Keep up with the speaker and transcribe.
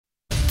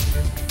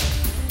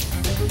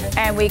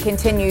And we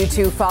continue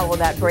to follow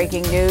that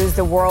breaking news.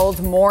 The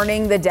world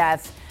mourning the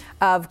death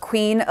of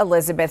Queen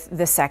Elizabeth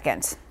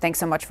II. Thanks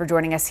so much for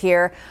joining us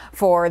here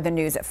for the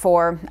news at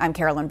 4. I'm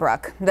Carolyn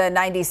Brooke. The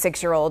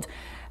 96-year-old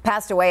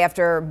passed away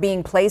after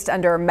being placed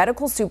under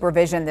medical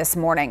supervision this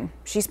morning.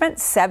 She spent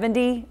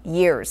 70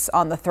 years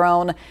on the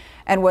throne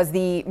and was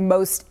the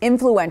most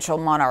influential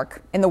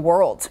monarch in the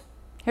world.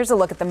 Here's a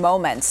look at the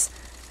moments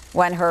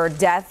when her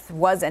death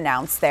was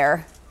announced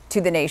there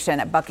to the nation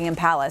at Buckingham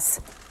Palace,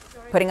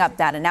 putting up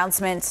that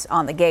announcement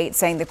on the gate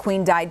saying the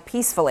Queen died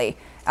peacefully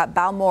at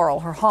Balmoral,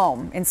 her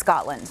home in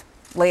Scotland.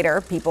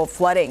 Later, people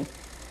flooding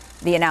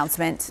the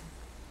announcement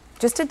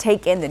just to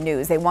take in the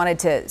news. They wanted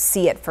to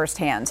see it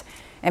firsthand.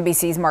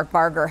 NBC's Mark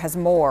Barger has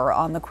more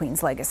on the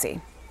Queen's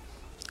legacy.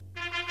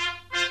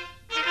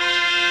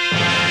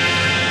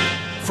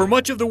 For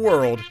much of the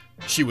world,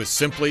 she was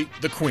simply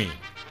the Queen.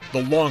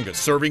 The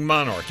longest-serving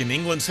monarch in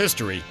England's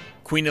history,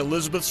 Queen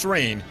Elizabeth's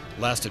reign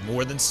lasted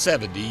more than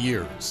 70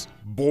 years.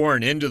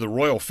 Born into the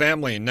royal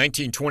family in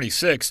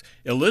 1926,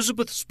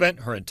 Elizabeth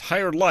spent her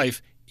entire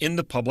life in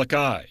the public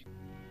eye.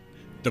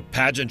 The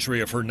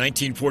pageantry of her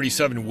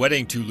 1947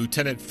 wedding to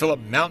Lieutenant Philip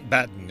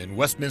Mountbatten in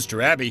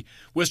Westminster Abbey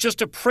was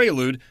just a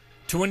prelude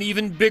to an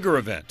even bigger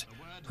event,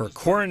 her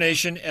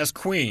coronation as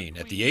Queen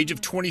at the age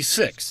of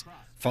 26,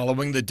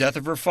 following the death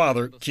of her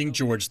father, King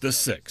George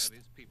VI.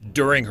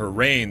 During her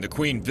reign, the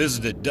Queen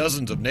visited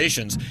dozens of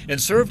nations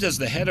and served as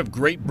the head of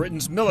Great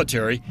Britain's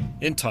military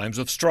in times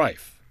of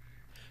strife.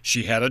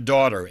 She had a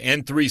daughter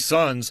and 3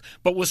 sons,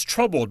 but was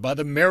troubled by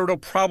the marital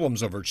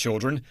problems of her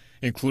children,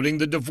 including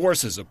the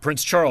divorces of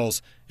Prince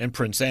Charles and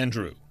Prince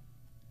Andrew.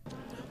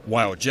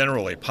 While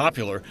generally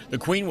popular, the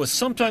Queen was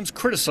sometimes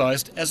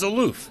criticized as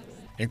aloof,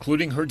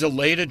 including her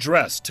delayed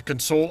address to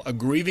console a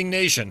grieving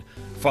nation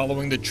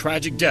following the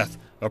tragic death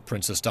of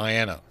Princess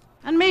Diana.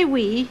 And may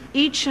we,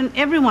 each and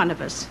every one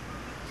of us,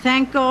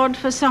 thank God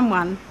for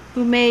someone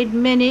who made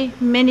many,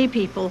 many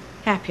people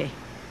happy.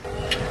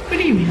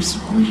 Good evening,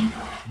 Sally.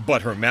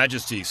 But Her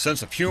Majesty's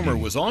sense of humor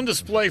was on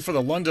display for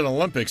the London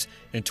Olympics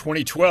in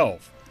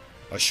 2012.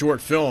 A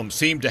short film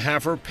seemed to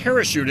have her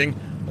parachuting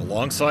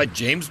alongside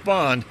James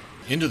Bond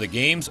into the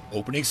game's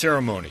opening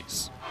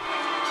ceremonies.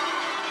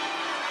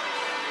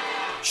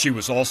 She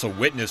was also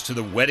witness to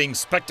the wedding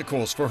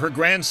spectacles for her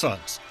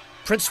grandsons,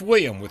 Prince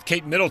William with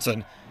Kate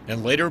Middleton,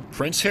 and later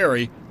Prince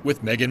Harry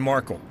with Meghan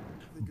Markle.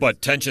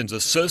 But tensions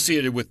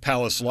associated with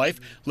palace life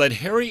led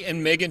Harry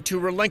and Meghan to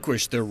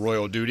relinquish their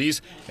royal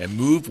duties and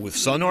move with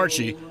son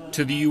Archie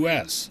to the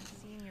U.S.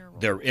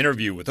 Their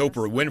interview with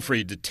Oprah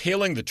Winfrey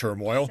detailing the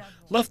turmoil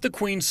left the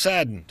Queen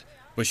saddened,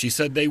 but she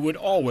said they would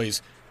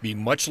always be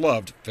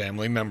much-loved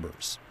family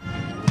members.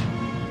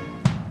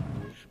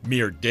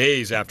 Mere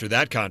days after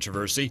that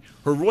controversy,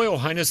 Her Royal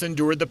Highness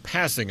endured the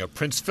passing of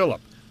Prince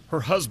Philip,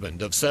 her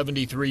husband of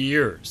 73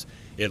 years.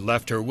 It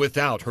left her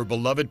without her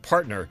beloved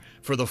partner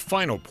for the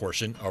final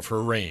portion of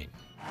her reign.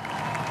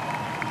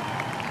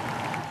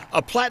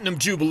 A platinum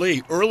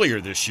jubilee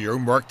earlier this year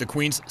marked the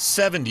Queen's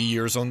 70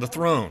 years on the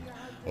throne,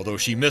 although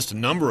she missed a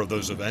number of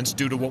those events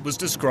due to what was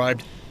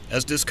described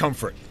as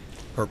discomfort.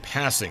 Her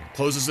passing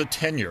closes a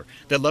tenure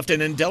that left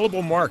an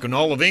indelible mark on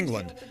all of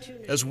England,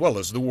 as well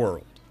as the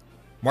world.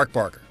 Mark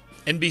Barger,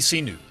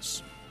 NBC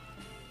News.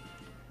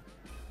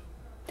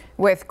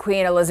 With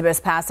Queen Elizabeth's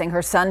passing,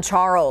 her son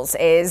Charles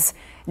is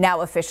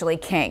now officially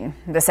king.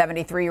 The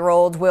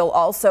 73-year-old will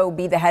also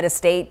be the head of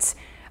state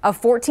of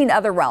 14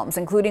 other realms,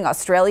 including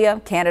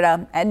Australia,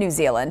 Canada, and New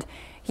Zealand.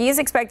 He is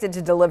expected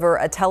to deliver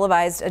a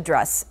televised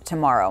address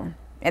tomorrow.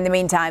 In the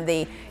meantime,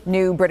 the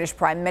new British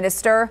Prime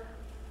Minister,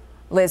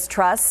 Liz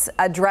Truss,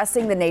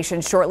 addressing the nation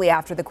shortly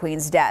after the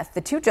Queen's death.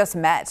 The two just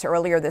met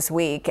earlier this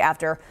week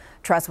after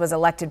Truss was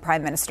elected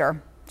Prime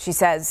Minister. She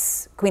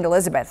says Queen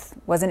Elizabeth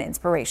was an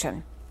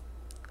inspiration.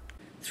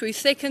 Through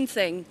thick and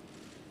thin,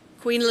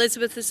 Queen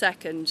Elizabeth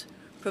II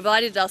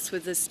provided us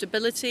with the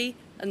stability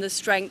and the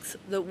strength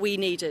that we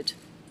needed.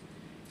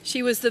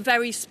 She was the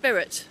very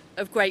spirit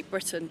of Great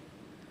Britain,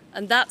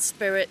 and that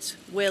spirit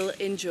will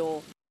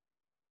endure.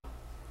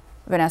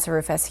 Vanessa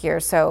Rufus here.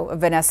 So,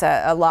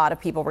 Vanessa, a lot of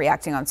people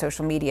reacting on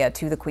social media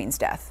to the Queen's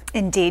death.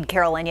 Indeed,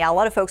 Carolyn. Yeah, a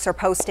lot of folks are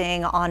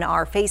posting on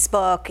our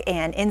Facebook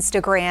and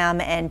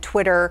Instagram and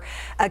Twitter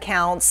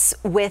accounts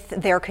with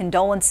their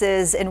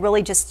condolences and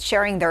really just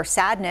sharing their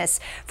sadness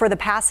for the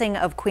passing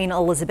of Queen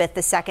Elizabeth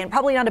II.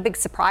 Probably not a big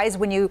surprise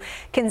when you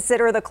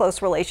consider the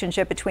close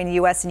relationship between the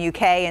U.S. and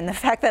UK and the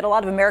fact that a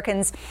lot of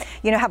Americans,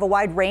 have a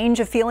wide range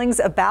of feelings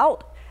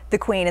about the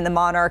Queen and the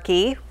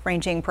monarchy,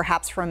 ranging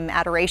perhaps from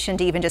adoration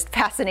to even just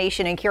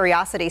fascination and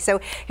curiosity.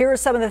 So here are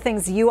some of the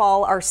things you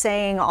all are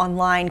saying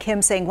online.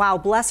 Kim saying, wow,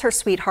 bless her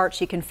sweetheart,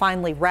 she can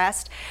finally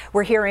rest.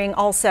 We're hearing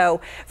also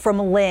from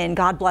Lynn,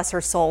 God bless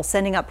her soul,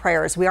 sending up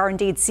prayers. We are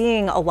indeed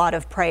seeing a lot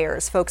of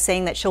prayers. Folks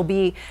saying that she'll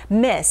be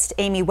missed.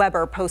 Amy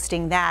Weber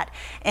posting that.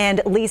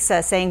 And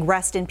Lisa saying,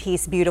 rest in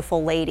peace,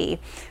 beautiful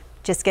lady.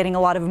 just getting a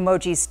lot of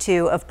emojis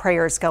too of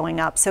prayers going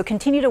up. So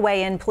continue to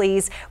weigh in,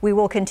 please. We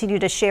will continue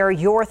to share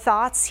your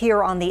thoughts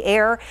here on the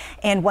air.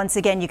 And once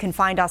again, you can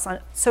find us on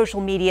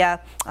social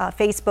media,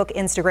 Facebook,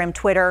 Instagram,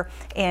 Twitter,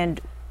 and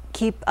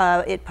keep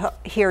it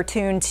here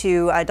tuned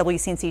to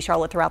WCNC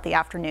Charlotte throughout the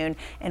afternoon,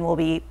 and we'll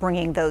be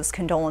bringing those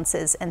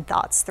condolences and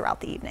thoughts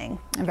throughout the evening.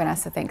 And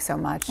Vanessa, thanks so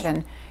much.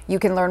 And you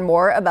can learn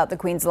more about the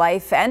Queen's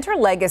life and her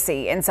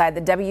legacy inside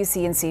the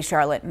WCNC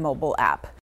Charlotte mobile app.